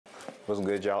What's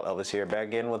good, y'all? Elvis here, back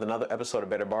again with another episode of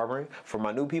Better Barbering. For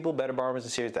my new people, Better Barbering is a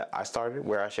series that I started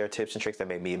where I share tips and tricks that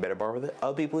make me a better barber that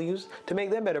other people use to make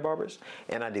them better barbers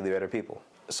and ideally better people.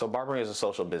 So barbering is a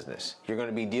social business. You're going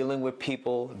to be dealing with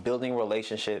people, building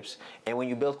relationships, and when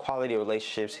you build quality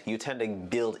relationships, you tend to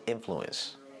build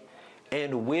influence.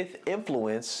 And with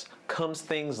influence comes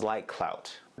things like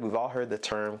clout. We've all heard the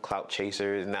term clout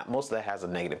chasers, and most of that has a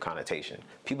negative connotation.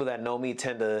 People that know me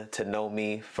tend to know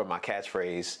me for my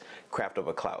catchphrase, craft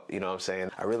over clout. You know what I'm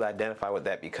saying? I really identify with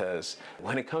that because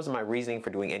when it comes to my reasoning for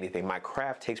doing anything, my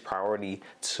craft takes priority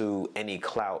to any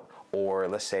clout or,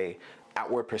 let's say,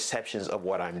 outward perceptions of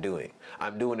what I'm doing.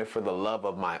 I'm doing it for the love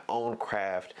of my own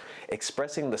craft,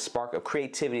 expressing the spark of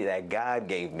creativity that God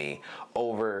gave me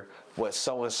over what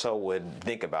so-and-so would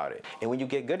think about it. And when you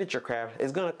get good at your craft,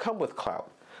 it's gonna come with clout.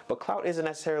 But clout isn't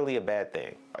necessarily a bad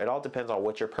thing. It all depends on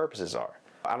what your purposes are.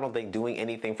 I don't think doing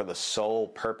anything for the sole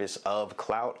purpose of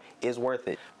clout is worth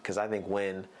it, because I think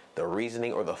when the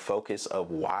reasoning or the focus of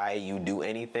why you do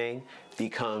anything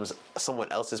becomes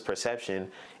someone else's perception,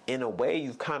 in a way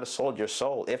you've kind of sold your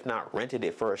soul, if not rented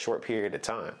it for a short period of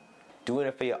time. Doing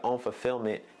it for your own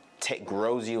fulfillment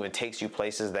grows you and takes you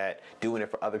places that doing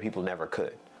it for other people never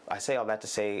could. I say all that to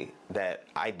say that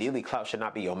ideally clout should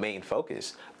not be your main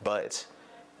focus, but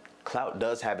clout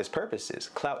does have its purposes.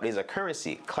 Clout is a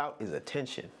currency. Clout is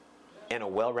attention. And a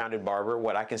well-rounded barber,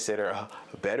 what I consider a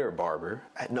better barber,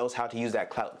 knows how to use that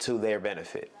clout to their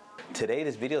benefit. Today,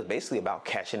 this video is basically about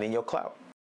cashing in your clout.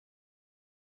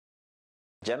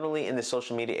 Generally, in the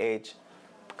social media age,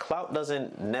 clout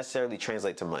doesn't necessarily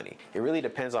translate to money. It really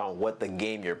depends on what the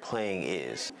game you're playing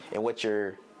is and what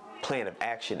your plan of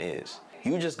action is.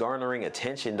 You just garnering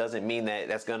attention doesn't mean that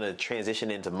that's going to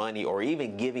transition into money or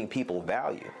even giving people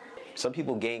value. Some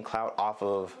people gain clout off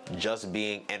of just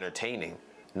being entertaining,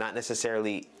 not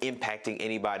necessarily impacting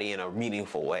anybody in a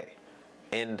meaningful way.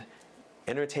 And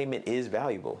entertainment is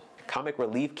valuable. Comic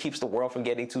relief keeps the world from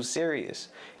getting too serious.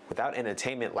 Without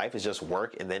entertainment, life is just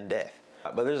work and then death.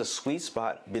 But there's a sweet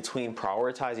spot between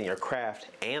prioritizing your craft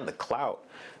and the clout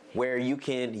where you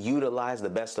can utilize the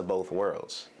best of both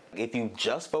worlds. If you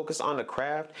just focus on the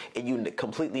craft and you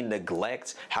completely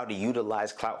neglect how to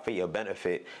utilize clout for your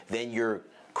benefit, then you're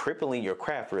crippling your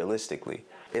craft realistically.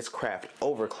 It's craft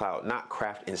over clout, not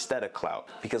craft instead of clout.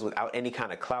 Because without any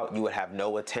kind of clout, you would have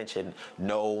no attention,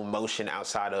 no motion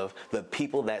outside of the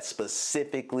people that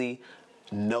specifically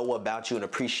know about you and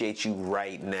appreciate you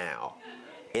right now.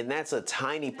 And that's a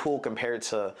tiny pool compared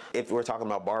to, if we're talking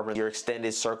about barbering, your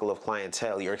extended circle of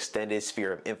clientele, your extended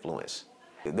sphere of influence.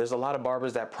 There's a lot of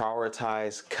barbers that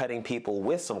prioritize cutting people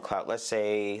with some clout, let's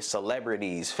say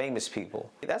celebrities, famous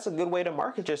people. That's a good way to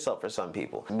market yourself for some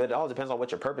people, but it all depends on what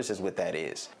your purpose is with that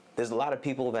is. There's a lot of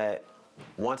people that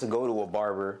want to go to a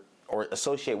barber or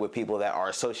associate with people that are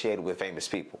associated with famous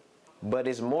people. But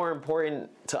it's more important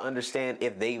to understand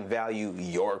if they value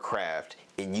your craft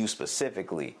and you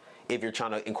specifically, if you're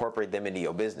trying to incorporate them into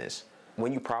your business.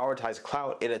 When you prioritize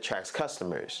clout, it attracts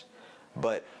customers.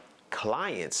 But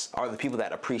clients are the people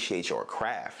that appreciate your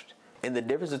craft. And the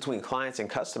difference between clients and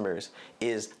customers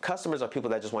is customers are people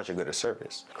that just want your good or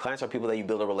service. Clients are people that you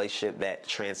build a relationship that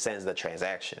transcends the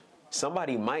transaction.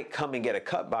 Somebody might come and get a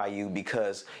cut by you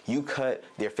because you cut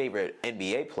their favorite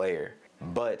NBA player,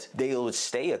 but they'll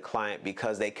stay a client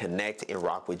because they connect and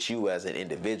rock with you as an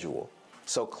individual.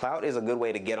 So clout is a good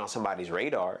way to get on somebody's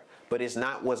radar, but it's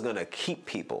not what's gonna keep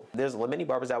people. There's many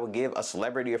barbers that would give a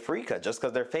celebrity a free cut just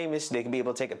because they're famous. They can be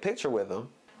able to take a picture with them.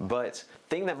 But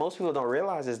the thing that most people don't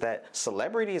realize is that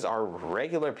celebrities are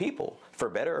regular people, for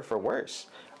better or for worse.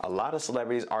 A lot of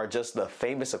celebrities are just the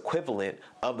famous equivalent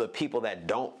of the people that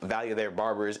don't value their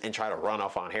barbers and try to run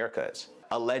off on haircuts.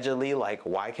 Allegedly, like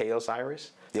YK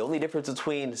Osiris. The only difference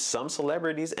between some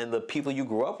celebrities and the people you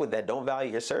grew up with that don't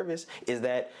value your service is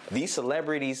that these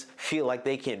celebrities feel like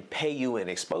they can pay you in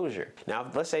exposure. Now,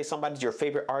 let's say somebody's your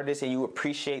favorite artist and you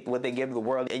appreciate what they give to the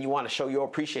world and you want to show your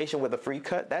appreciation with a free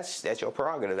cut, that's your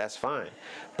prerogative, that's fine.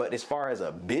 But as far as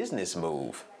a business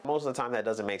move, most of the time that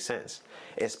doesn't make sense,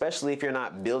 especially if you're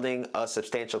not building a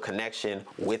substantial connection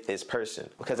with this person.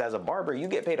 Because as a barber, you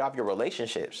get paid off your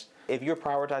relationships. If you're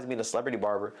prioritizing being a celebrity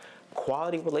barber,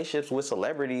 quality relationships with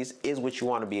celebrities is what you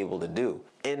want to be able to do.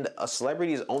 And a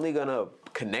celebrity is only going to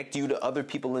connect you to other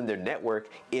people in their network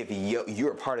if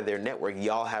you're part of their network.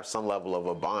 Y'all have some level of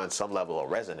a bond, some level of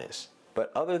resonance. But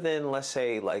other than, let's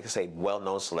say,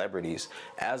 well-known celebrities,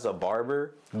 as a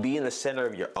barber, be in the center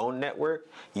of your own network,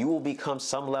 you will become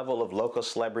some level of local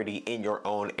celebrity in your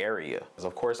own area.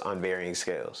 Of course, on varying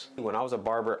scales. When I was a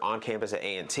barber on campus at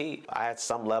A&T, I had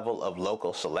some level of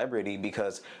local celebrity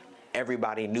because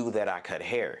everybody knew that I cut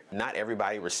hair. Not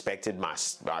everybody respected my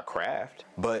craft,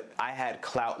 but I had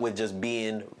clout with just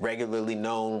being regularly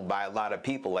known by a lot of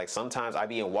people. Like sometimes I'd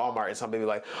be in Walmart and somebody be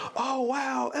like, oh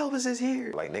wow, Elvis is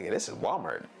here. Like, nigga, this is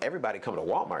Walmart. Everybody come to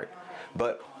Walmart.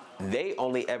 But they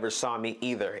only ever saw me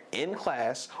either in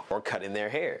class or cutting their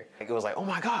hair. Like, it was like, oh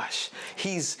my gosh,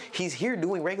 he's here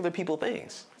doing regular people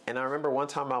things. And I remember one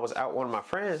time I was out with one of my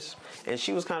friends and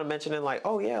she was kind of mentioning like,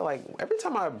 oh yeah, like every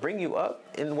time I bring you up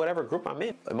in whatever group I'm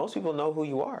in, most people know who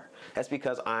you are. That's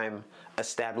because I'm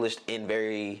established in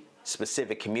very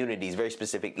specific communities, very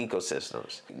specific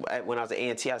ecosystems. When I was at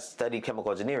A&T, I studied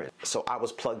chemical engineering. So I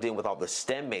was plugged in with all the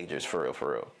STEM majors for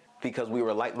real. Because we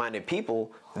were like-minded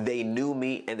people, they knew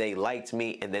me and they liked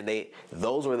me, and then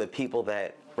those were the people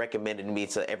that recommended me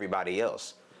to everybody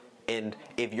else. And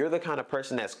if you're the kind of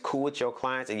person that's cool with your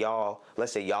clients and y'all,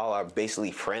 let's say y'all are basically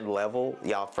friend level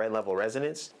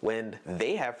residents, when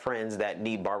they have friends that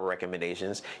need barber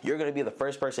recommendations, you're gonna be the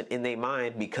first person in their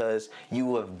mind because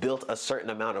you have built a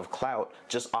certain amount of clout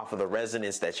just off of the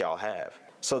resonance that y'all have.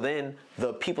 So then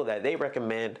the people that they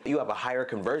recommend, you have a higher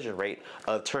conversion rate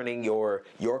of turning your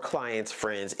clients'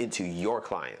 friends into your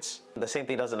clients. The same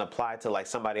thing doesn't apply to like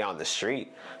somebody on the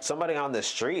street. Somebody on the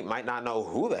street might not know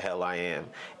who the hell I am.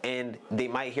 And they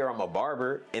might hear I'm a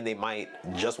barber and they might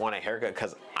just want a haircut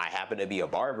because I happen to be a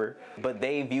barber. But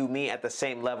they view me at the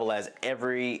same level as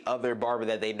every other barber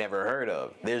that they've never heard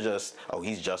of. They're just, oh,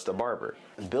 he's just a barber.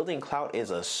 Building clout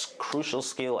is a crucial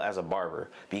skill as a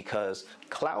barber because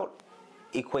clout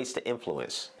equates to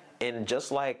influence. And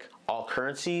just like all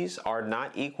currencies are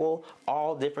not equal,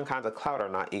 all different kinds of clout are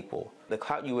not equal. The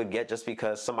clout you would get just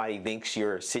because somebody thinks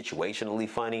you're situationally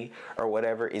funny or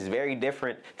whatever is very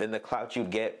different than the clout you'd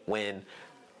get when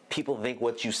people think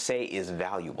what you say is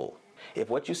valuable. If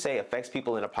what you say affects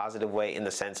people in a positive way, in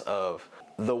the sense of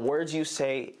the words you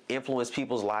say influence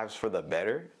people's lives for the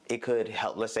better, it could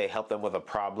help, let's say, help them with a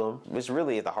problem. It's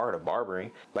really at the heart of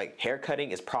barbering. Like, hair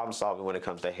cutting is problem solving when it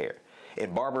comes to hair.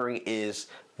 And barbering is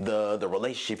the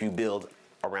relationship you build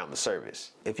around the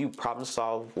service. If you problem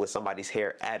solve with somebody's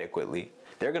hair adequately,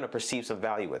 they're gonna perceive some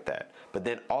value with that. But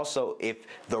then also, if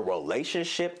the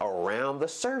relationship around the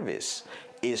service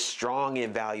is strong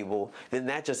and valuable, then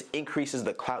that just increases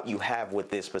the clout you have with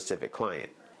this specific client.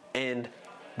 And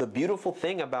the beautiful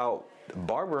thing about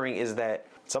barbering is that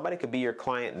somebody could be your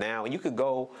client now and you could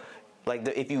go, like,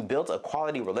 if you built a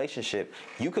quality relationship,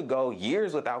 you could go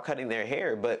years without cutting their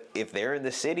hair, but if they're in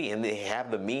the city and they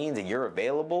have the means and you're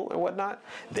available and whatnot,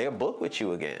 they'll book with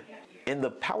you again. And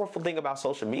the powerful thing about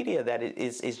social media that it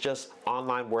is just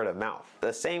online word of mouth.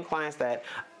 The same clients that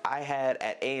I had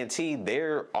at A&T,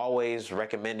 they're always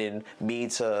recommending me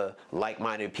to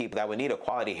like-minded people that would need a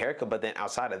quality haircut, but then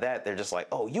outside of that, they're just like,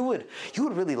 oh, you would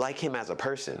really like him as a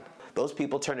person. Those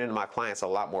people turn into my clients a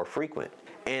lot more frequent.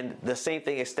 And the same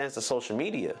thing extends to social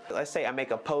media. Let's say I make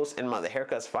a post and the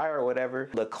haircut's fire or whatever.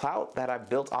 The clout that I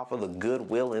built off of the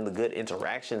goodwill and the good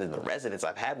interactions and the resonance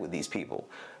I've had with these people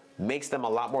makes them a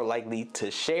lot more likely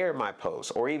to share my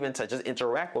post or even to just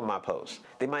interact with my post.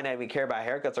 They might not even care about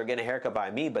haircuts or getting a haircut by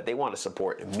me, but they want to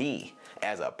support me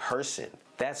as a person.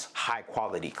 That's high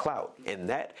quality clout. And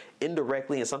that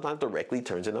indirectly and sometimes directly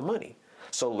turns into money.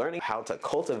 So learning how to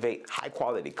cultivate high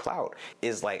quality clout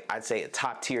is, like, I'd say, a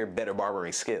top tier better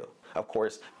barbering skill. Of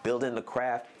course, building the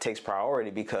craft takes priority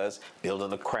because building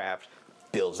the craft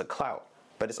builds the clout.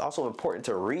 But it's also important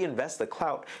to reinvest the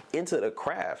clout into the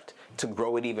craft to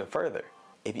grow it even further.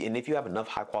 If you have enough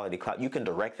high quality clout, you can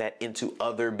direct that into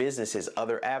other businesses,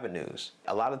 other avenues.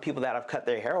 A lot of people that have cut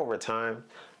their hair over time,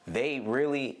 they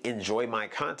really enjoy my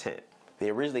content. They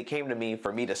originally came to me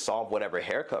for me to solve whatever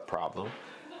haircut problem.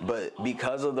 But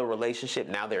because of the relationship,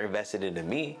 now they're invested into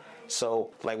me. So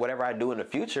like whatever I do in the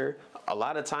future, a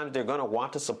lot of times they're gonna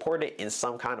want to support it in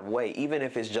some kind of way, even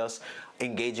if it's just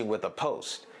engaging with a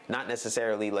post. Not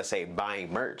necessarily, let's say,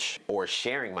 buying merch or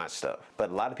sharing my stuff.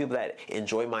 But a lot of people that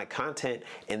enjoy my content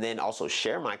and then also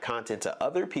share my content to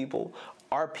other people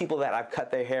are people that I've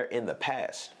cut their hair in the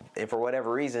past. And for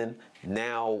whatever reason,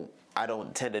 now I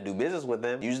don't tend to do business with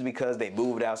them, usually because they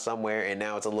moved out somewhere and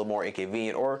now it's a little more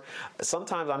inconvenient, or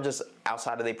sometimes I'm just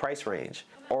outside of their price range,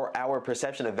 or our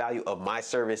perception of value of my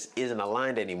service isn't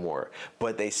aligned anymore,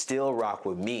 but they still rock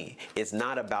with me. It's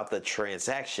not about the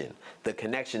transaction. The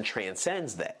connection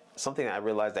transcends that. Something that I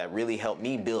realized that really helped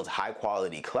me build high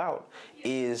quality clout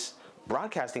is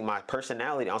broadcasting my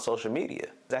personality on social media.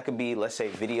 That could be, let's say,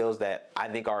 videos that I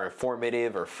think are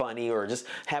informative or funny or just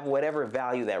have whatever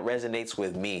value that resonates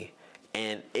with me.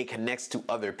 and it connects to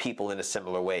other people in a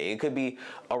similar way. It could be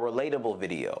a relatable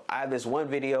video. I have this one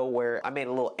video where I made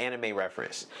a little anime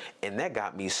reference, and that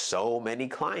got me so many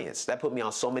clients. That put me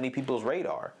on so many people's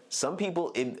radar. Some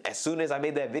people, as soon as I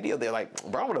made that video, they're like,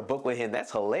 bro, I want to book with him.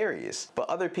 That's hilarious. But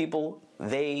other people,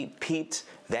 they peeped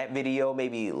that video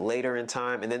maybe later in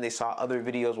time, and then they saw other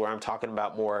videos where I'm talking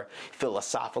about more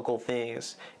philosophical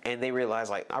things, and they realized,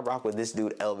 like, I rock with this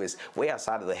dude Elvis way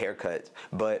outside of the haircut,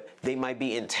 but they might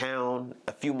be in town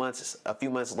a few months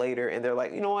later, and they're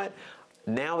like, you know what?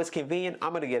 Now it's convenient,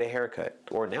 I'm gonna get a haircut.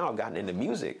 Or now I've gotten into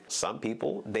music. Some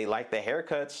people, they like the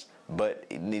haircuts, but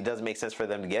it doesn't make sense for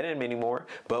them to get them anymore.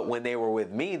 But when they were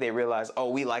with me, they realized, oh,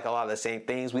 we like a lot of the same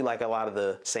things. We like a lot of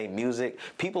the same music.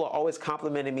 People are always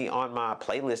complimenting me on my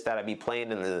playlist that I be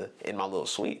playing in my little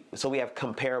suite. So we have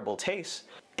comparable tastes,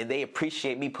 and they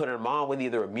appreciate me putting them on with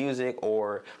either music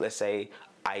or, let's say,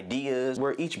 ideas.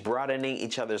 We're each broadening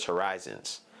each other's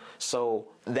horizons. So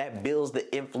that builds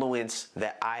the influence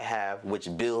that I have,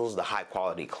 which builds the high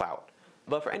quality clout.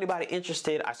 But for anybody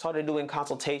interested, I started doing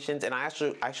consultations, and I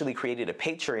actually created a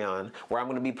Patreon where I'm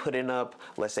going to be putting up,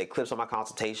 let's say, clips of my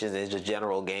consultations and just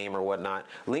general game or whatnot.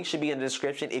 Link should be in the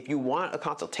description. If you want a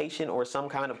consultation or some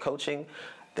kind of coaching,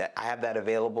 that I have that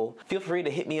available. Feel free to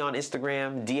hit me on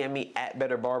Instagram, DM me at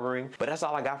Better Barbering. But that's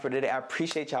all I got for today. I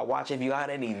appreciate y'all watching. If you got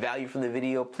any value from the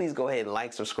video, please go ahead and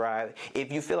like, subscribe. If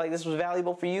you feel like this was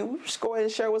valuable for you, just go ahead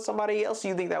and share it with somebody else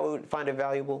you think that would find it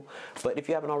valuable. But if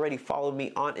you haven't already followed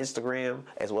me on Instagram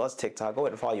as well as TikTok, go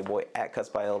ahead and follow your boy at Cuts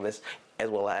by Elvis as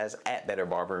well as at Better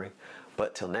Barbering.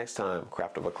 But till next time,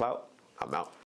 Craft Over Clout, I'm out.